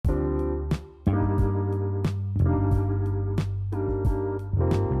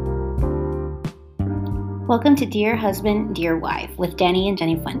Welcome to Dear Husband, Dear Wife with Danny and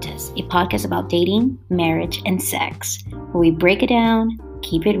Jenny Fuentes, a podcast about dating, marriage, and sex, where we break it down,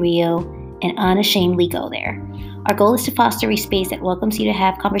 keep it real, and unashamedly go there. Our goal is to foster a space that welcomes you to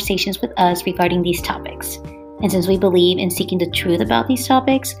have conversations with us regarding these topics. And since we believe in seeking the truth about these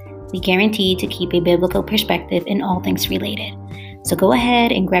topics, we guarantee to keep a biblical perspective in all things related. So go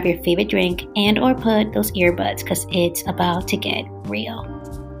ahead and grab your favorite drink and or put those earbuds because it's about to get real.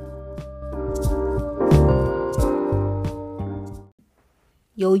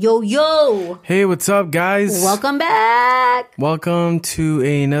 Yo, yo, yo! Hey, what's up, guys? Welcome back! Welcome to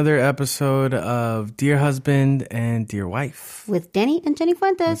another episode of Dear Husband and Dear Wife. With Danny and Jenny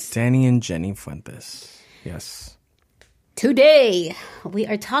Fuentes. Yes. Today, we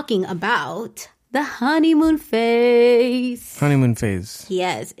are talking about the honeymoon phase. Honeymoon phase.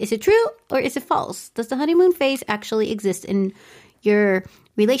 Yes. Is it true or is it false? Does the honeymoon phase actually exist in your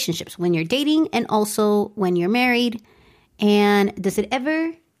relationships when you're dating and also when you're married? And does it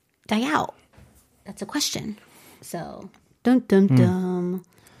ever die out? That's a question. So, dum.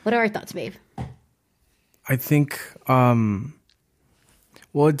 What are our thoughts, babe? I think, well,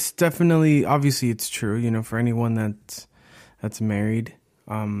 it's definitely, obviously it's true, you know, for anyone that's married.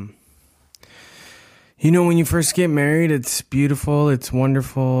 You know, when you first get married, it's beautiful, it's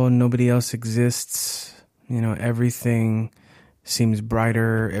wonderful, nobody else exists. You know, everything seems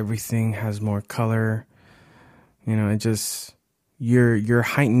brighter, everything has more color. You know, it just you're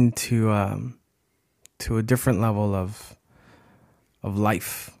heightened to a different level of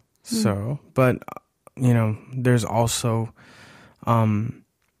life. So, but you know, there's also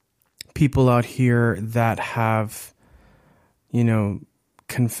people out here that have, you know,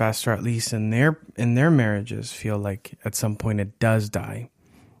 confessed, or at least in their marriages, feel like at some point it does die.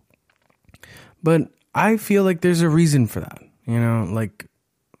 But I feel like there's a reason for that. You know, like,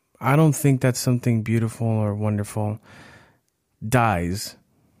 I don't think that something beautiful or wonderful dies.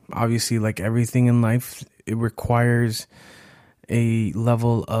 Obviously, like everything in life, it requires a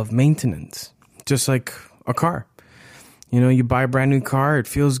level of maintenance, just like a car. You know, you buy a brand new car, it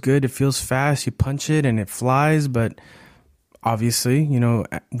feels good, it feels fast, you punch it and it flies, but obviously, you know,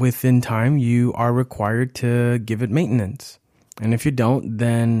 within time, you are required to give it maintenance. And if you don't,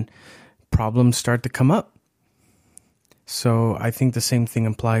 then problems start to come up. So I think the same thing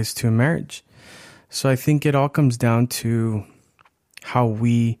applies to a marriage. So I think it all comes down to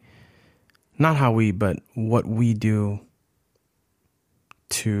but what we do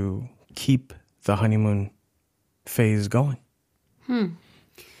to keep the honeymoon phase going. Good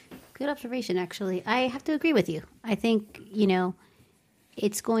observation, actually. I have to agree with you. I think, you know,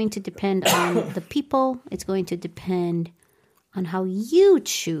 it's going to depend on the people. It's going to depend on how you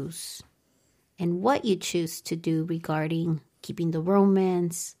choose and what you choose to do regarding keeping the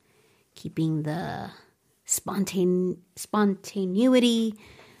romance, keeping the spontaneity,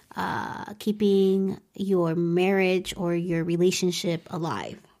 keeping your marriage or your relationship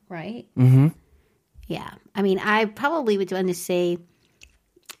alive, right? Mm-hmm. Yeah. I mean, I probably would want to say,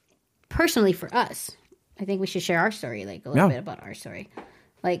 personally for us, I think we should share our story, like a little bit about our story.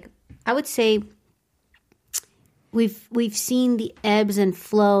 Like, I would say we've seen the ebbs and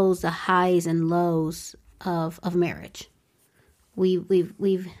flows, the highs and lows of marriage.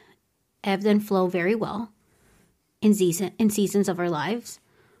 We've ebbed and flowed very well in seasons of our lives,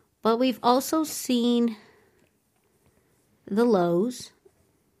 but we've also seen the lows,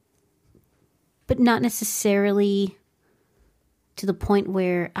 but not necessarily to the point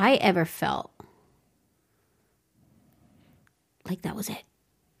where I ever felt like that was it.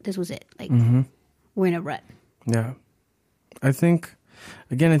 This was it. Like, we're in a rut. Yeah. I think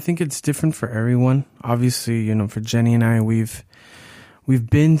it's different for everyone. Obviously, you know, for Jenny and I, we've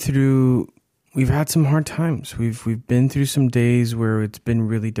had some hard times. We've been through some days where it's been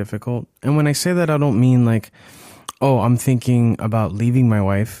really difficult. And when I say that, I don't mean like, oh, I'm thinking about leaving my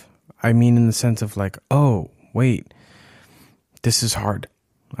wife. I mean in the sense of like, oh, wait, this is hard.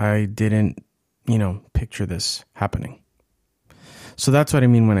 I didn't, you know, picture this happening. So that's what I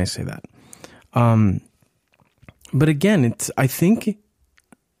mean when I say that. But again, I think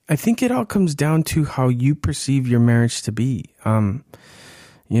it all comes down to how you perceive your marriage to be.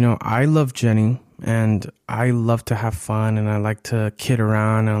 You know, I love Jenny and I love to have fun and I like to kid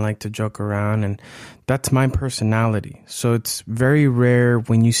around and I like to joke around, and that's my personality. So it's very rare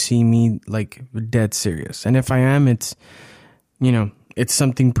when you see me like dead serious. And if I am, it's, you know, it's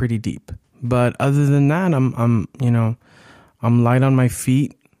something pretty deep. But other than that, I'm light on my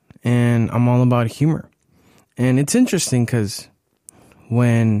feet and I'm all about humor. And it's interesting because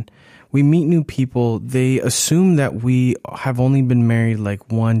when we meet new people, they assume that we have only been married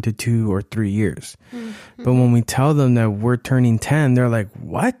like 1 to 2 or 3 years. Mm-hmm. But when we tell them that we're turning 10, they're like,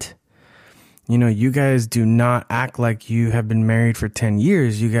 what? You know, you guys do not act like you have been married for 10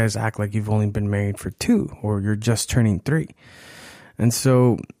 years. You guys act like you've only been married for 2, or you're just turning 3. And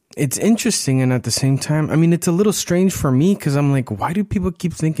so it's interesting. And at the same time, I mean, it's a little strange for me because I'm like, why do people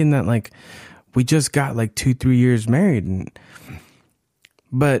keep thinking that like we just got like 2-3 years married?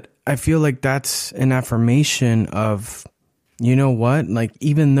 But I feel like that's an affirmation of, you know what, like,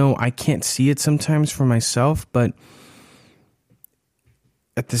 even though I can't see it sometimes for myself, but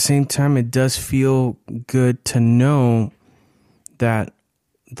at the same time, it does feel good to know that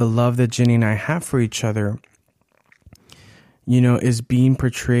the love that Jenny and I have for each other, you know, is being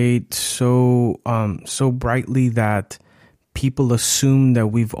portrayed so brightly that people assume that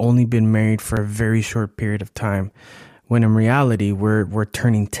we've only been married for a very short period of time, when in reality we're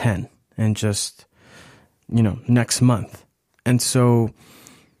turning 10 and just, you know, next month. And so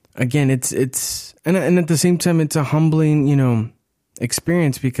again, it's and at the same time, it's a humbling, you know,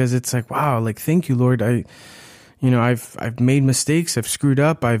 experience, because it's like, wow, like, thank you, Lord. I've made mistakes, I've screwed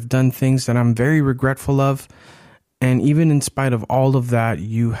up, I've done things that I'm very regretful of. And even in spite of all of that,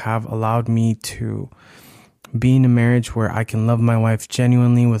 you have allowed me to be in a marriage where I can love my wife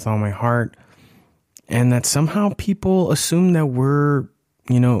genuinely with all my heart. And that somehow people assume that we're,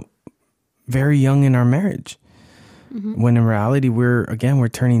 you know, very young in our marriage. Mm-hmm. When in reality, we're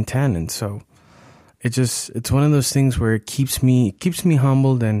turning 10. And so it's one of those things where it keeps me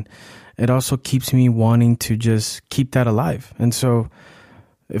humbled, and it also keeps me wanting to just keep that alive. And so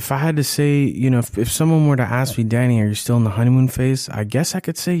if I had to say, you know, if someone were to ask me, Danny, are you still in the honeymoon phase? I guess I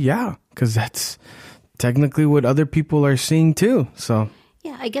could say, yeah, because that's technically what other people are seeing too. So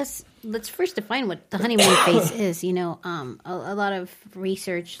yeah, I guess let's first define what the honeymoon phase is. You know, a lot of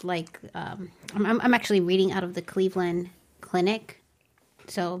research, like I'm actually reading out of the Cleveland Clinic.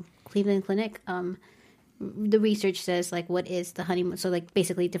 So Cleveland Clinic, the research says, like, what is the honeymoon? So, like,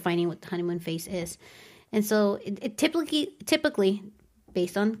 basically defining what the honeymoon phase is. And so it typically,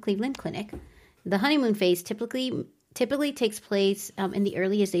 based on Cleveland Clinic, the honeymoon phase typically takes place in the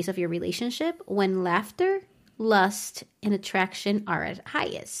earliest days of your relationship, when laughter, lust, and attraction are at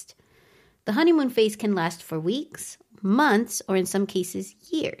highest. The honeymoon phase can last for weeks, months, or in some cases,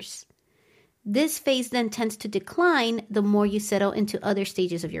 years. This phase then tends to decline the more you settle into other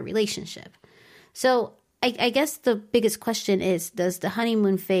stages of your relationship. So I guess the biggest question is, does the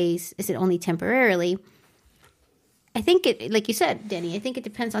honeymoon phase, is it only temporarily? I think it, like you said, Danny, I think it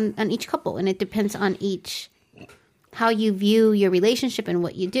depends on each couple, and it depends on how you view your relationship and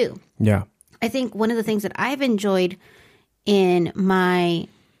what you do. Yeah. I think one of the things that I've enjoyed in my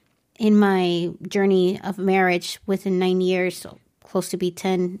journey of marriage within 9 years, so close to be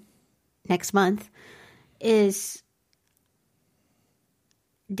 10 next month, is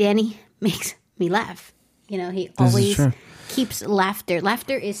Danny makes me laugh. You know, he always keeps laughter.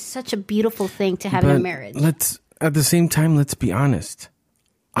 Laughter is such a beautiful thing to have in a marriage. At the same time, let's be honest.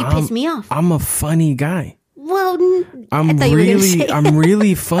 You piss me off. I'm a funny guy. Well, I'm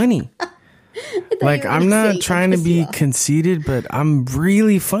really funny. Like, I'm not trying to be conceited, but I'm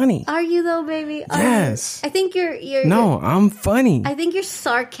really funny. Are you though, baby? Yes. I think you're. No, I'm funny. I think your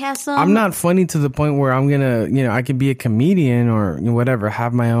sarcasm. I'm not funny to the point where I'm gonna, you know, I could be a comedian or whatever,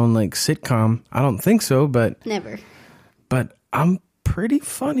 have my own like sitcom. I don't think so, but never. But I'm pretty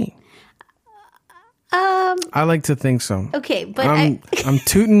funny. I like to think so. Okay, but I'm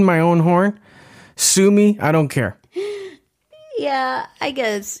tooting my own horn. Sue me, I don't care. Yeah, I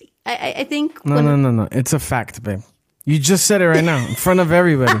guess. I think... No. It's a fact, babe. You just said it right now in front of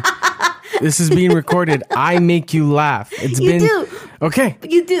everybody. This is being recorded. I make you laugh. You do. Okay.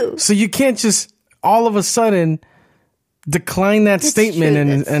 You do. So you can't just all of a sudden decline that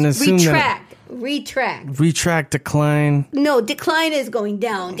statement and assume Retract, decline. No, decline is going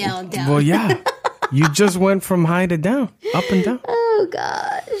down, down, down. Well, yeah. You just went from high to down, up and down. Oh,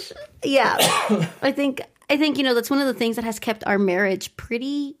 gosh. Yeah. I think, you know, that's one of the things that has kept our marriage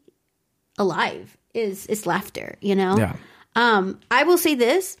pretty alive is laughter, you know? Yeah. I will say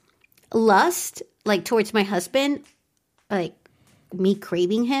this, lust, like towards my husband, like me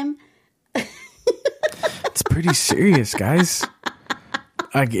craving him. It's pretty serious, guys.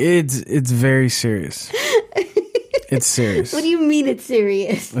 Like, it's very serious. It's serious. What do you mean it's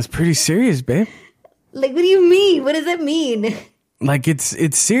serious? It's pretty serious, babe. Like, what do you mean? What does that mean? Like, it's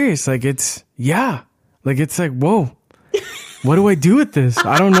serious. Like, like, it's like, whoa, what do I do with this?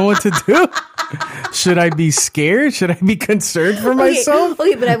 I don't know what to do. Should I be scared? Should I be concerned for myself?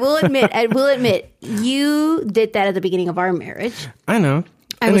 Okay, but I will admit, you did that at the beginning of our marriage. I know.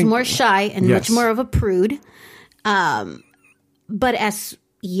 I was more shy and Yes. much more of a prude. But as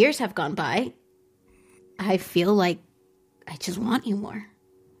years have gone by, I feel like I just want you more.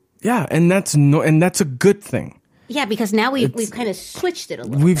 Yeah, and that's a good thing. Yeah, because now we've kind of switched it a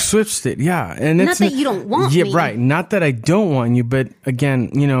little. We've switched it, yeah. And Not it's that you don't want yeah, me. right. Not that I don't want you, but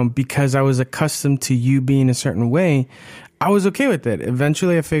again, because I was accustomed to you being a certain way, I was okay with it.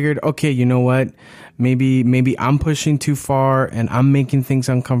 Eventually I figured, okay, you know what? Maybe I'm pushing too far and I'm making things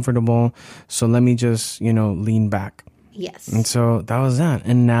uncomfortable. So let me just, lean back. Yes. And so that was that.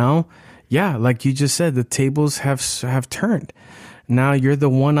 And now, yeah, like you just said, the tables have turned. Now you're the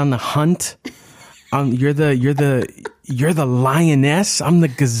one on the hunt. You're the lioness. I'm the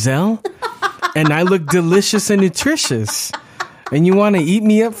gazelle, and I look delicious and nutritious. And you want to eat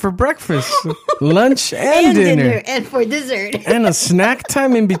me up for breakfast, lunch, and dinner, and for dessert, and a snack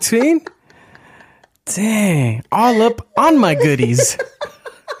time in between. Dang, all up on my goodies.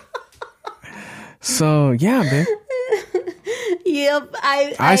 So yeah, babe. Yep,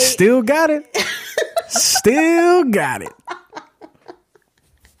 I still got it. Still got it.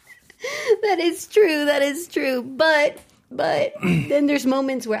 That is true. But then there's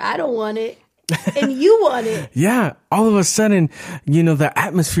moments where I don't want it and you want it. Yeah. All of a sudden, the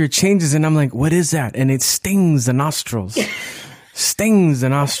atmosphere changes and I'm like, what is that? And it stings the nostrils. Stings the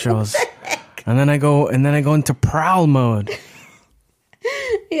nostrils. And then I go into prowl mode.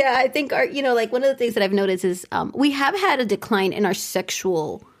 Yeah, I think one of the things that I've noticed is we have had a decline in our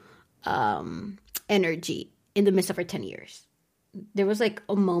sexual energy in the midst of our 10 years. There was like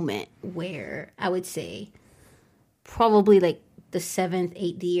a moment where I would say probably like the 7th,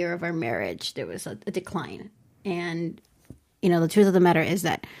 8th year of our marriage, there was a decline. And, the truth of the matter is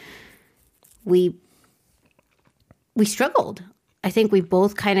that we struggled. I think we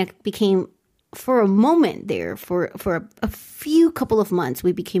both kind of became, for a moment there, for a few couple of months,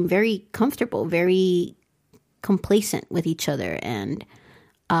 we became very comfortable, very complacent with each other. And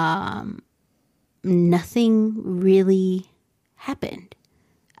nothing really happened.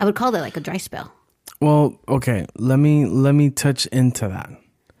 I would call that like a dry spell. Well, okay, let me touch into that.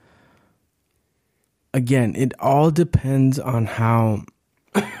 Again, it all depends on how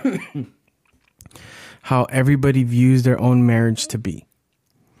everybody views their own marriage to be.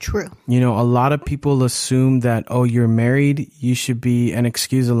 True. A lot of people assume that, oh, you're married, you should be, and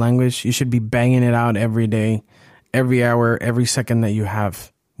excuse the language, you should be banging it out every day, every hour, every second that you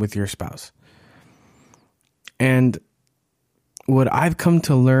have with your spouse. And what I've come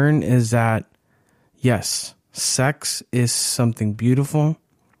to learn is that, yes, sex is something beautiful.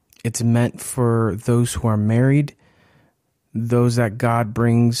 It's meant for those who are married, those that God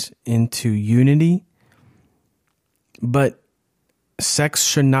brings into unity. But sex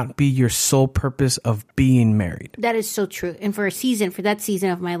should not be your sole purpose of being married. That is so true. And for that season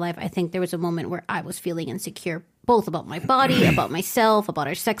of my life, I think there was a moment where I was feeling insecure, both about my body, about myself, about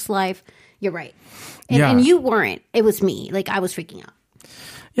our sex life. You're right. And you weren't. It was me. Like, I was freaking out.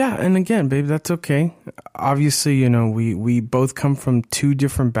 Yeah, and again, babe, that's okay. Obviously, we both come from two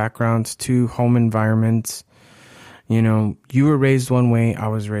different backgrounds, two home environments. You were raised one way, I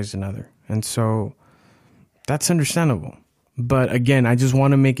was raised another. And so that's understandable. But again, I just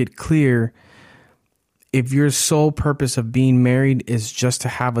want to make it clear, if your sole purpose of being married is just to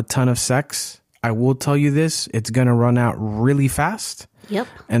have a ton of sex, I will tell you this, it's going to run out really fast. Yep.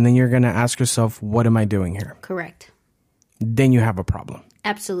 And then you're going to ask yourself, what am I doing here? Correct. Then you have a problem.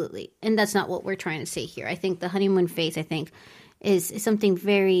 Absolutely. And that's not what we're trying to say here. I think the honeymoon phase, is something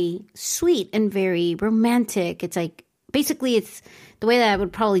very sweet and very romantic. It's like, basically, it's the way that I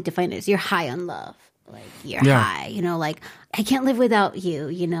would probably define it is you're high on love. Like, you're high, like, I can't live without you,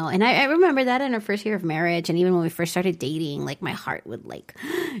 And I remember that in our first year of marriage. And even when we first started dating, like, my heart would, like,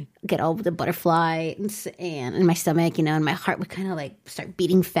 get all the butterfly and in my stomach, and my heart would kind of, like, start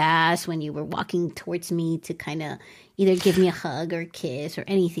beating fast when you were walking towards me to kind of either give me a hug or a kiss or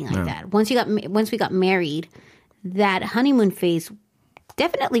anything like that. Once we got married, that honeymoon phase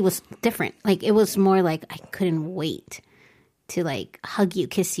definitely was different. Like, it was more like I couldn't wait to, like, hug you,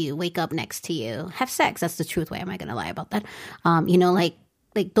 kiss you, wake up next to you, have sex. That's the truth. Why am I going to lie about that?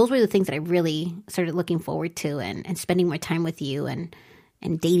 Like those were the things that I really started looking forward to and spending more time with you and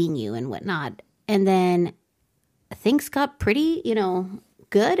dating you and whatnot. And then things got pretty,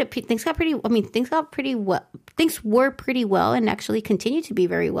 good. Things were pretty well and actually continue to be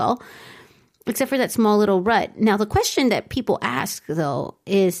very well, except for that small little rut. Now, the question that people ask, though,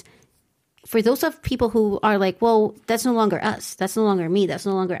 is, for those of people who are like, well, that's no longer us. That's no longer me. That's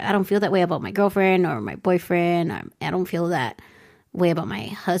no longer, I don't feel that way about my girlfriend or my boyfriend. I don't feel that way about my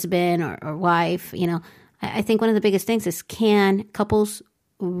husband or wife. You know, I think one of the biggest things is, can couples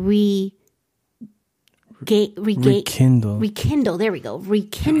rekindle. There we go.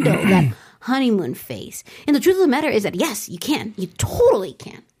 Rekindle that honeymoon phase. And the truth of the matter is that, yes, you can. You totally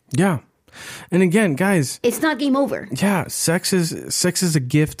can. Yeah. And again, guys, it's not game over. Yeah, sex is a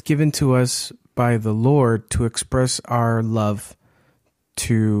gift given to us by the Lord to express our love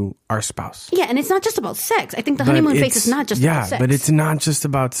to our spouse. Yeah, and it's not just about sex. I think the honeymoon phase is not just about sex. Yeah, but it's not just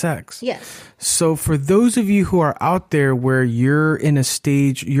about sex. Yes. So for those of you who are out there where you're in a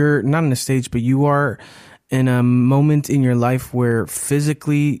stage, you're not in a stage, but you are in a moment in your life where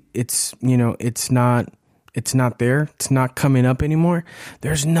physically it's not there, it's not coming up anymore,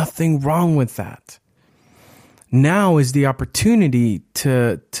 there's nothing wrong with that. Now is the opportunity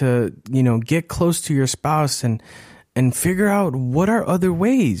to get close to your spouse and figure out what are other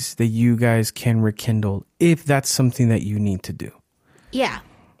ways that you guys can rekindle, if that's something that you need to do. Yeah.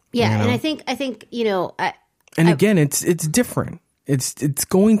 And I think again, it's different. It's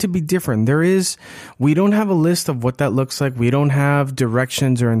going to be different. We don't have a list of what that looks like. We don't have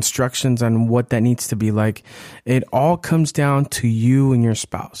directions or instructions on what that needs to be like. It all comes down to you and your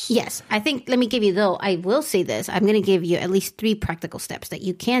spouse. Yes. I think, let me give you, though, I will say this. I'm going to give you at least 3 practical steps that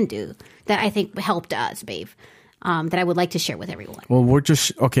you can do that I think helped us, babe, that I would like to share with everyone. Well, we're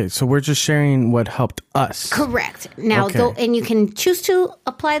just sharing what helped us. Correct. Now, though, and you can choose to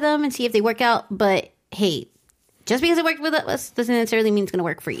apply them and see if they work out, but hey, just because it worked with us doesn't necessarily mean it's going to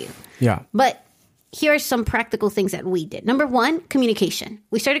work for you. Yeah. But here are some practical things that we did. Number 1, communication.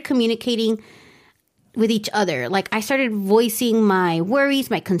 We started communicating with each other. Like, I started voicing my worries,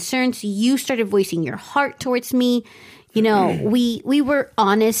 my concerns. You started voicing your heart towards me. You know, we were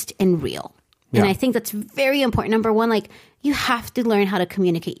honest and real. And I think that's very important. Number 1, like, you have to learn how to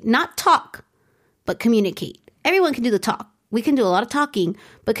communicate. Not talk, but communicate. Everyone can do the talk. We can do a lot of talking,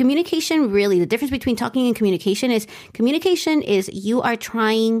 but communication, really, the difference between talking and communication is you are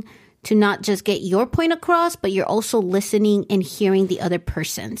trying to not just get your point across, but you're also listening and hearing the other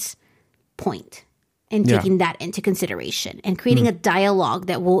person's point and taking that into consideration and creating a dialogue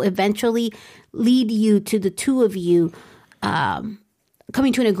that will eventually lead you to the two of you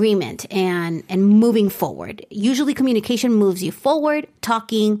coming to an agreement and moving forward. Usually communication moves you forward.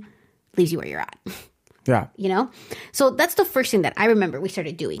 Talking leaves you where you're at. Yeah. You know? So that's the first thing that I remember we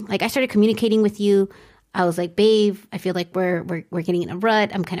started doing. Like, I started communicating with you. I was like, babe, I feel like we're getting in a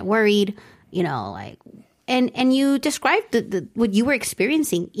rut. I'm kind of worried, you know, like, and you described the what you were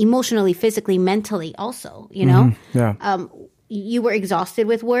experiencing emotionally, physically, mentally also, you know? Mm-hmm. Yeah. You were exhausted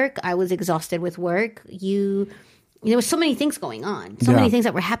with work. I was exhausted with work. There was so many things going on, so many things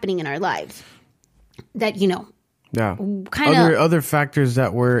that were happening in our lives that, kind of other factors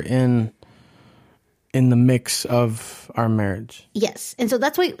that were in the mix of our marriage. Yes. And so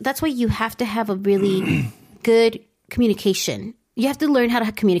that's why you have to have a really good communication. You have to learn how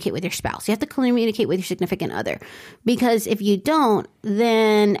to communicate with your spouse. You have to communicate with your significant other. Because if you don't,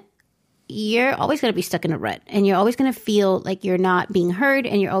 then you're always going to be stuck in a rut. And you're always going to feel like you're not being heard.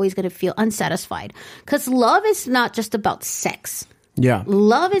 And you're always going to feel unsatisfied. Because love is not just about sex. Yeah.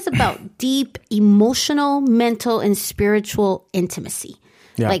 Love is about deep emotional, mental, and spiritual intimacy.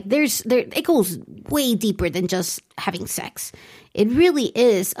 Yeah. Like it goes way deeper than just having sex. It really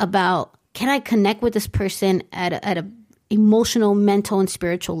is about, can I connect with this person at a emotional, mental, and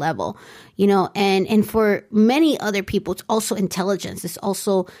spiritual level, and for many other people, it's also intelligence. It's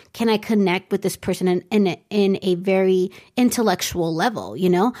also, can I connect with this person in a very intellectual level,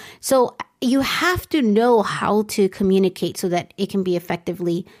 So you have to know how to communicate so that it can be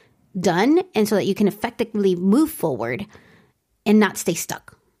effectively done and so that you can effectively move forward and not stay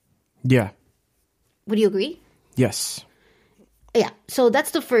stuck. Yeah. Would you agree? Yes. Yeah. So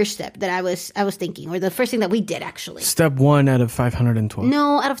that's the first step that I was thinking, or the first thing that we did actually. Step 1 out of 512.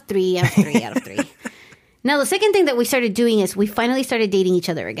 No, out of 3. Now, the second thing that we started doing is we finally started dating each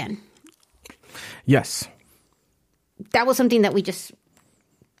other again. Yes. That was something that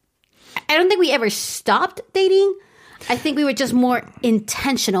I don't think we ever stopped dating. I think we were just more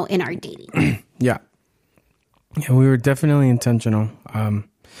intentional in our dating. Yeah. Yeah, we were definitely intentional.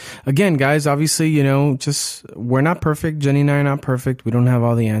 Again, guys, obviously, we're not perfect. Jenny and I are not perfect. We don't have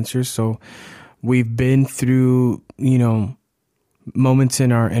all the answers. So we've been through, moments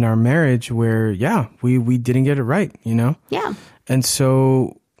in our marriage where, we didn't get it right, Yeah. And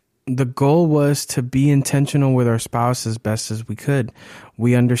so the goal was to be intentional with our spouse as best as we could.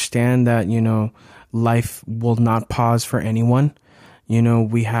 We understand that, life will not pause for anyone. You know,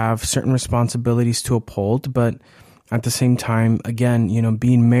 we have certain responsibilities to uphold, but at the same time, again, you know,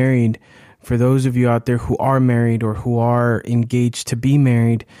 being married, for those of you out there who are married or who are engaged to be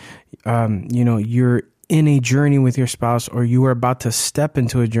married, you know, you're in a journey with your spouse, or you are about to step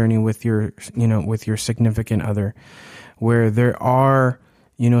into a journey with your, you know, with your significant other, where there are,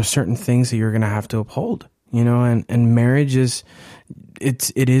 you know, certain things that you're going to have to uphold, you know, and marriage is,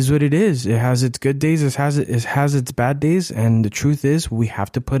 it is what it is. It has its good days. It has its bad days. And the truth is, we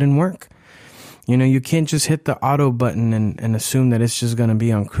have to put in work. You know, you can't just hit the auto button and assume that it's just going to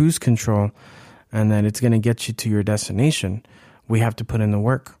be on cruise control and that it's going to get you to your destination. We have to put in the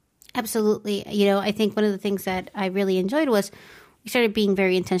work. Absolutely. You know, I think one of the things that I really enjoyed was we started being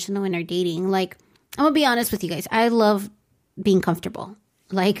very intentional in our dating. Like, I'm going to be honest with you guys. I love being comfortable.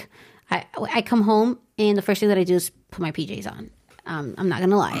 Like, I come home and the first thing that I do is put my PJs on. I'm not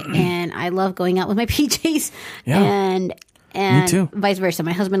going to lie. And I love going out with my PJs. Yeah. And Me too. vice versa.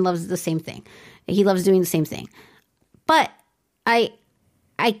 My husband loves the same thing. He loves doing the same thing. But I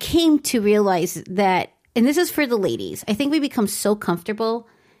came to realize that, and this is for the ladies, I think we become so comfortable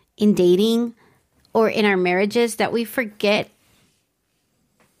in dating or in our marriages that we forget,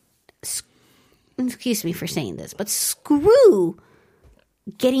 excuse me for saying this, but screw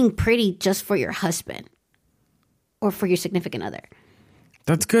getting pretty just for your husband or for your significant other.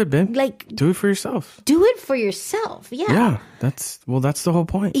 That's good, babe. Like, do it for yourself. Do it for yourself. Yeah. Yeah. That's the whole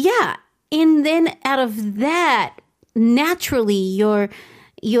point. Yeah. And then out of that, naturally your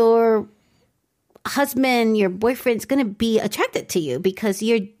husband, your boyfriend's going to be attracted to you because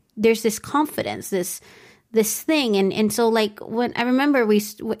there's this confidence, this thing. And so like when I remember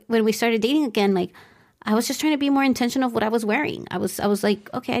when we started dating again, like I was just trying to be more intentional of what I was wearing. I was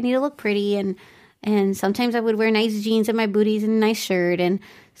like, okay, I need to look pretty. And sometimes I would wear nice jeans and my booties and a nice shirt. And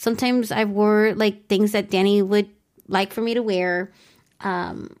sometimes I wore like things that Danny would like for me to wear.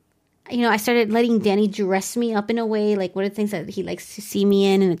 You know, I started letting Danny dress me up in a way, like what are the things that he likes to see me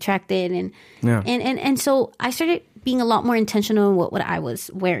in and attracted. And so I started being a lot more intentional in what I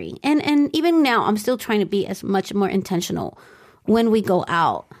was wearing. And even now, I'm still trying to be as much more intentional when we go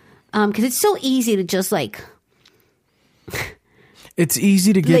out. Because it's so easy to just like... It's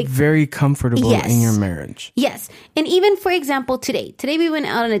easy to get like, very comfortable in your marriage. Yes. And even, for example, today we went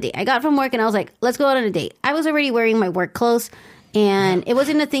out on a date. I got from work and I was like, let's go out on a date. I was already wearing my work clothes. And it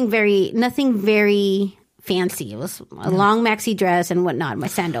wasn't nothing very fancy. It was a long maxi dress and whatnot, my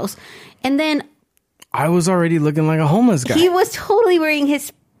sandals. And then I was already looking like a homeless guy. He was totally wearing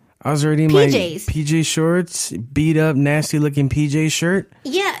his I was already in PJs. My PJ shorts, beat up, nasty looking PJ shirt.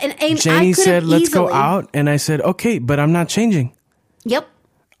 Yeah. And Jenny said, let's go out. And I said, okay, but I'm not changing. Yep.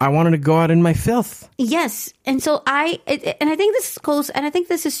 I wanted to go out in my filth. Yes. And so I think this goes, and I think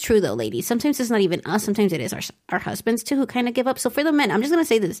this is true though, ladies. Sometimes it's not even us. Sometimes it is our husbands too who kind of give up. So for the men, I'm just going to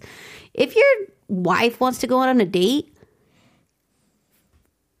say this. If your wife wants to go out on a date,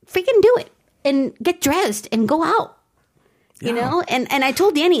 freaking do it and get dressed and go out. Yeah. You know? And I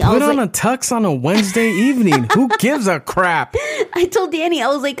told Danny, Put on a tux on a Wednesday evening. Who gives a crap? I told Danny, I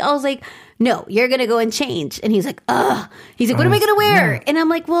was like, no, you're going to go and change. And he's like, ugh. He's like, what am I going to wear? Yeah. And I'm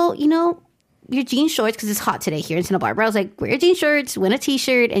like, well, you know, your jean shorts, because it's hot today here in Santa Barbara. I was like, wear your jean shorts, wear a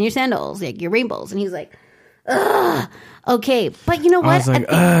t-shirt, and your sandals, like your rainbows. And he's like, ugh. Okay. But you know what?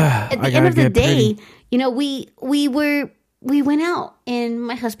 Like, at the end of the day, you know, we went out and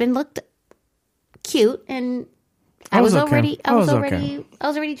my husband looked cute and I was already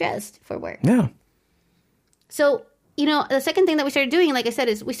dressed for work. Yeah. So, you know, the second thing that we started doing, like I said,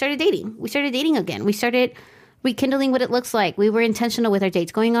 is we started dating. We started dating again. We started rekindling what it looks like. We were intentional with our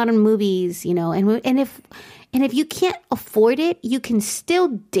dates, going out on movies, you know, and if you can't afford it, you can still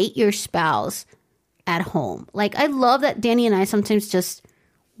date your spouse at home. Like, I love that Danny and I sometimes just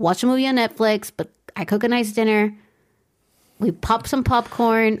watch a movie on Netflix, but I cook a nice dinner. We pop some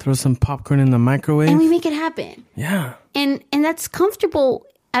popcorn. Throw some popcorn in the microwave. And we make it happen. Yeah. And that's comfortable.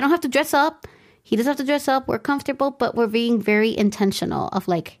 I don't have to dress up. He doesn't have to dress up. We're comfortable, but we're being very intentional of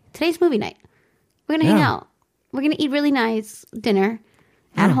like, today's movie night. We're going to hang out. We're going to eat really nice dinner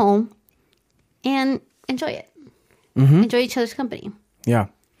at home and enjoy it. Mm-hmm. Enjoy each other's company. Yeah.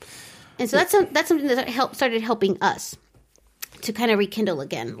 And so that's something that started helping us to kind of rekindle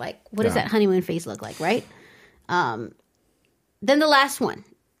again. Like, what does that honeymoon phase look like, right? Then the last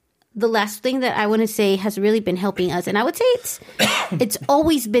thing that I want to say has really been helping us, and I would say it's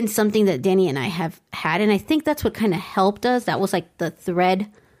always been something that Danny and I have had, and I think that's what kind of helped us. That was like the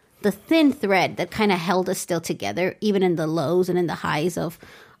thin thread that kind of held us still together, even in the lows and in the highs of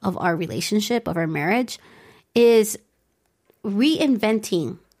our relationship, of our marriage, is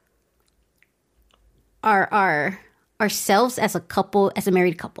reinventing our ourselves as a couple, as a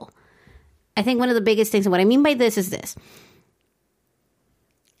married couple. I think one of the biggest things, and what I mean by this is this.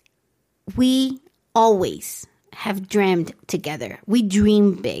 We always have dreamed together. We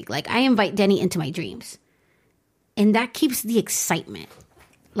dream big. Like, I invite Denny into my dreams. And that keeps the excitement.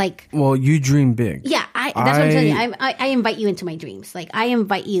 Like, well, you dream big. Yeah, that's what I'm telling you. I invite you into my dreams. Like, I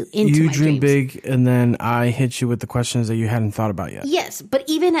invite you into my dreams. You dream big, and then I hit you with the questions that you hadn't thought about yet. Yes, but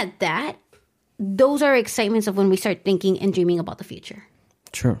even at that, those are excitements of when we start thinking and dreaming about the future.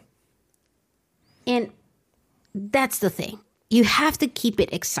 True. And that's the thing. You have to keep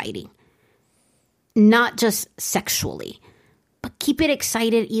it exciting. Not just sexually, but keep it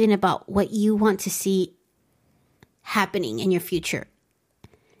excited even about what you want to see happening in your future.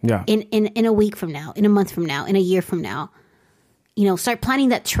 Yeah. In a week from now, in a month from now, in a year from now. You know, start planning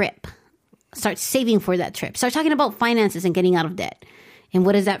that trip. Start saving for that trip. Start talking about finances and getting out of debt. And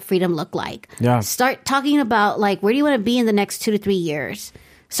what does that freedom look like? Yeah. Start talking about, like, where do you want to be in the next 2 to 3 years?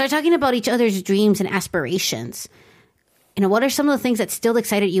 Start talking about each other's dreams and aspirations. You know, what are some of the things that still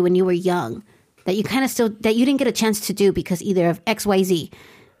excited you when you were young? That you kind of still, that you didn't get a chance to do because either of X, Y, Z.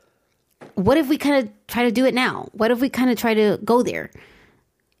 What if we kind of try to do it now? What if we kind of try to go there?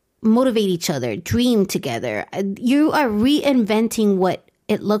 Motivate each other, dream together. You are reinventing what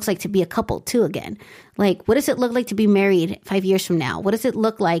it looks like to be a couple too again. Like, what does it look like to be married 5 years from now? What does it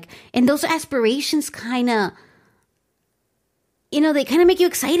look like? And those aspirations kind of, you know, they kind of make you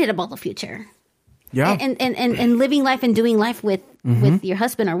excited about the future. Yeah. And living life and doing life with your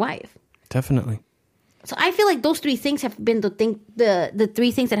husband or wife. Definitely. So I feel like those 3 things have been the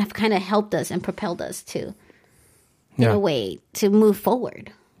 3 things that have kind of helped us and propelled us to, in a way, to move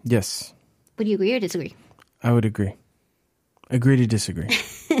forward. Yes. Would you agree or disagree? I would agree. Agree to disagree.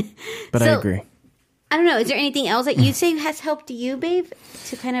 But I agree. I don't know. Is there anything else that you say has helped you, babe,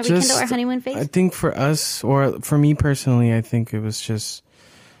 to kind of rekindle our honeymoon phase? I think for us, or for me personally, I think it was just,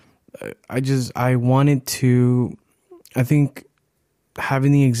 I wanted to, I think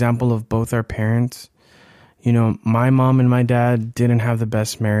having the example of both our parents, you know, my mom and my dad didn't have the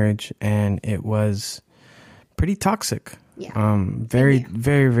best marriage, and it was pretty toxic. Yeah. Very,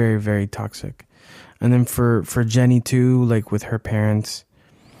 very, very, very toxic. And then for Jenny too, like with her parents,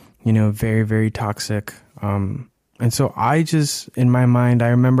 you know, very, very toxic. And so I just, in my mind, I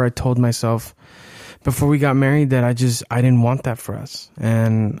remember I told myself before we got married that I didn't want that for us.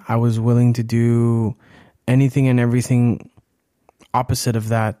 And I was willing to do anything and everything opposite of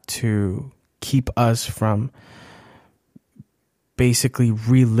that to keep us from basically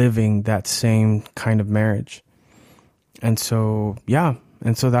reliving that same kind of marriage. And so, yeah.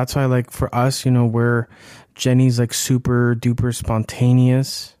 And so that's why, like, for us, you know, Jenny's like super duper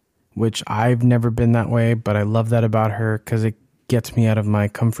spontaneous, which I've never been that way, but I love that about her because it gets me out of my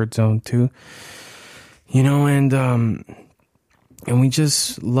comfort zone too. You know, and we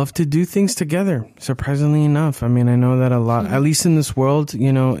just love to do things together, surprisingly enough. I mean, I know that a lot, at least in this world,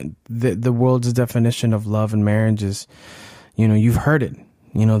 you know, the world's definition of love and marriage is, you know, you've heard it,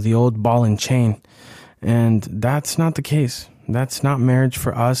 you know, the old ball and chain. And that's not the case. That's not marriage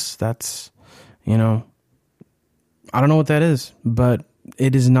for us. That's, you know, I don't know what that is, but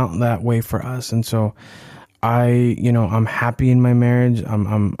it is not that way for us. And so I'm happy in my marriage.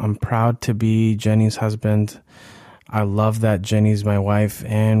 I'm proud to be Jenny's husband. I love that Jenny's my wife,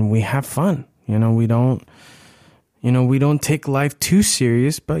 and we have fun. You know, we don't take life too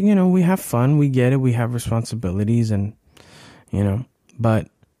serious, but, you know, we have fun. We get it. We have responsibilities, and, you know, but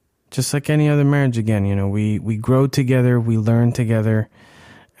just like any other marriage, again, you know, we grow together, we learn together,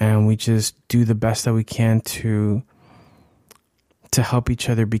 and we just do the best that we can to help each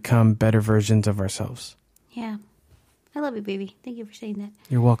other become better versions of ourselves. Yeah. I love you, baby. Thank you for saying that.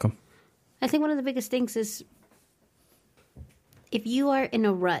 You're welcome. I think one of the biggest things is if you are in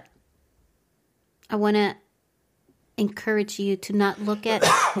a rut, I want to encourage you to not look at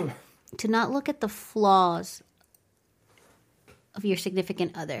the flaws of your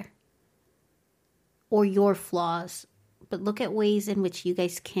significant other or your flaws, but look at ways in which you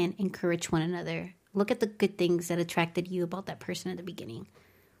guys can encourage one another. Look at the good things that attracted you about that person at the beginning.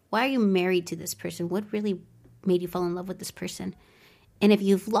 Why are you married to this person? What really made you fall in love with this person? And if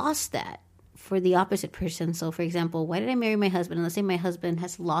you've lost that for the opposite person, so for example, why did I marry my husband? And let's say my husband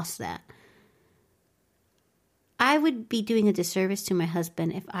has lost that. I would be doing a disservice to my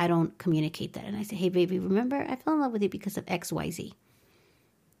husband if I don't communicate that. And I say, hey, baby, remember, I fell in love with you because of X, Y, Z.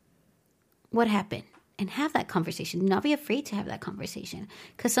 What happened? And have that conversation. Do not be afraid to have that conversation.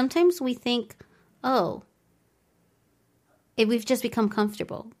 Because sometimes we think, oh, if we've just become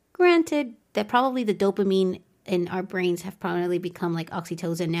comfortable. Granted, that probably the dopamine in our brains have probably become like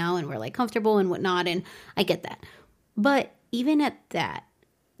oxytocin now, and we're like comfortable and whatnot, and I get that. But even at that,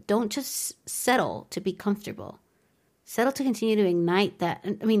 don't just settle to be comfortable. Settle to continue to ignite that.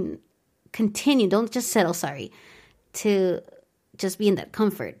 Continue. Don't just settle, to just be in that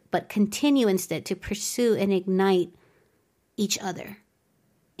comfort, but continue instead to pursue and ignite each other.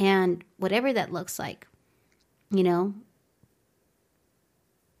 And whatever that looks like,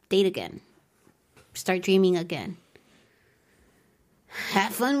 date again. Start dreaming again.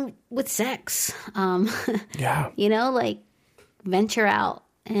 Have fun with sex. Yeah. Venture out.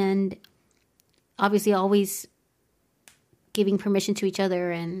 And obviously always giving permission to each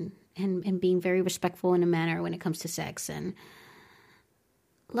other and being very respectful in a manner when it comes to sex. And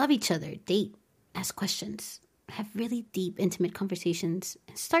love each other. Date. Ask questions. Have really deep, intimate conversations.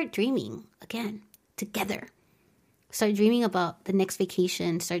 And start dreaming again together. Start dreaming about the next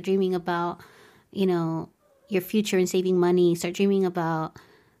vacation. Start dreaming about, your future and saving money. Start dreaming about,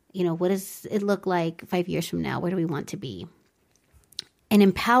 what does it look like 5 years from now? Where do we want to be? And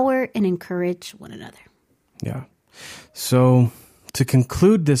empower and encourage one another. Yeah. So to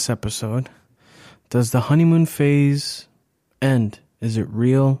conclude this episode, does the honeymoon phase end? Is it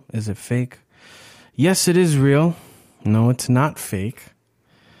real? Is it fake? Yes, it is real. No, it's not fake.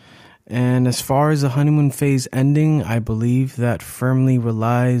 And as far as the honeymoon phase ending, I believe that firmly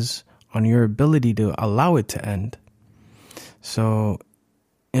relies on your ability to allow it to end. So,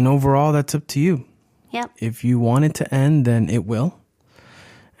 and overall, that's up to you. Yep. If you want it to end, then it will.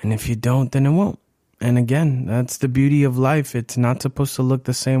 And if you don't, then it won't. And again, that's the beauty of life. It's not supposed to look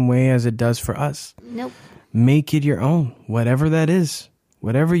the same way as it does for us. Nope. Make it your own, whatever that is.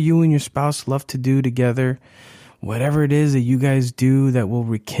 Whatever you and your spouse love to do together, whatever it is that you guys do that will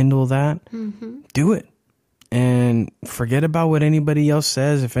rekindle that, do it. And forget about what anybody else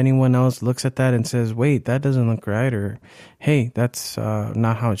says. If anyone else looks at that and says, wait, that doesn't look right, or hey, that's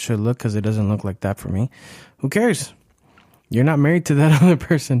not how it should look because it doesn't look like that for me. Who cares? You're not married to that other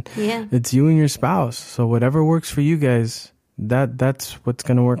person. Yeah. It's you and your spouse. So whatever works for you guys, that's what's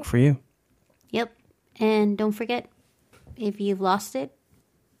going to work for you. Yep. And don't forget, if you've lost it,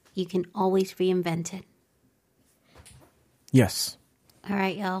 you can always reinvent it. Yes. All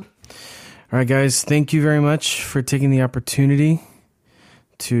right, y'all. All right, guys. Thank you very much for taking the opportunity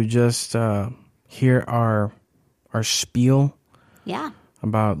to just hear our spiel Yeah.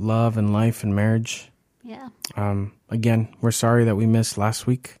 about love and life and marriage. Yeah. Again, we're sorry that we missed last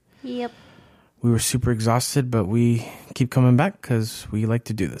week. Yep. We were super exhausted, but we keep coming back because we like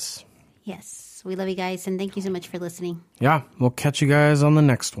to do this. Yes. We love you guys, and thank you so much for listening. Yeah, we'll catch you guys on the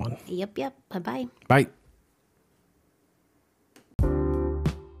next one. Yep. Bye-bye. Bye.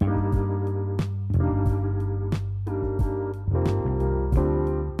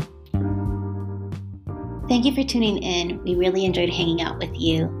 Thank you for tuning in. We really enjoyed hanging out with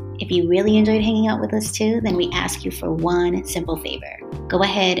you. If you really enjoyed hanging out with us too, then we ask you for one simple favor. Go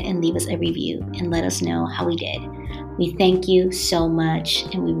ahead and leave us a review and let us know how we did. We thank you so much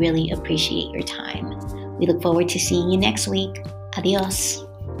and we really appreciate your time. We look forward to seeing you next week. Adios.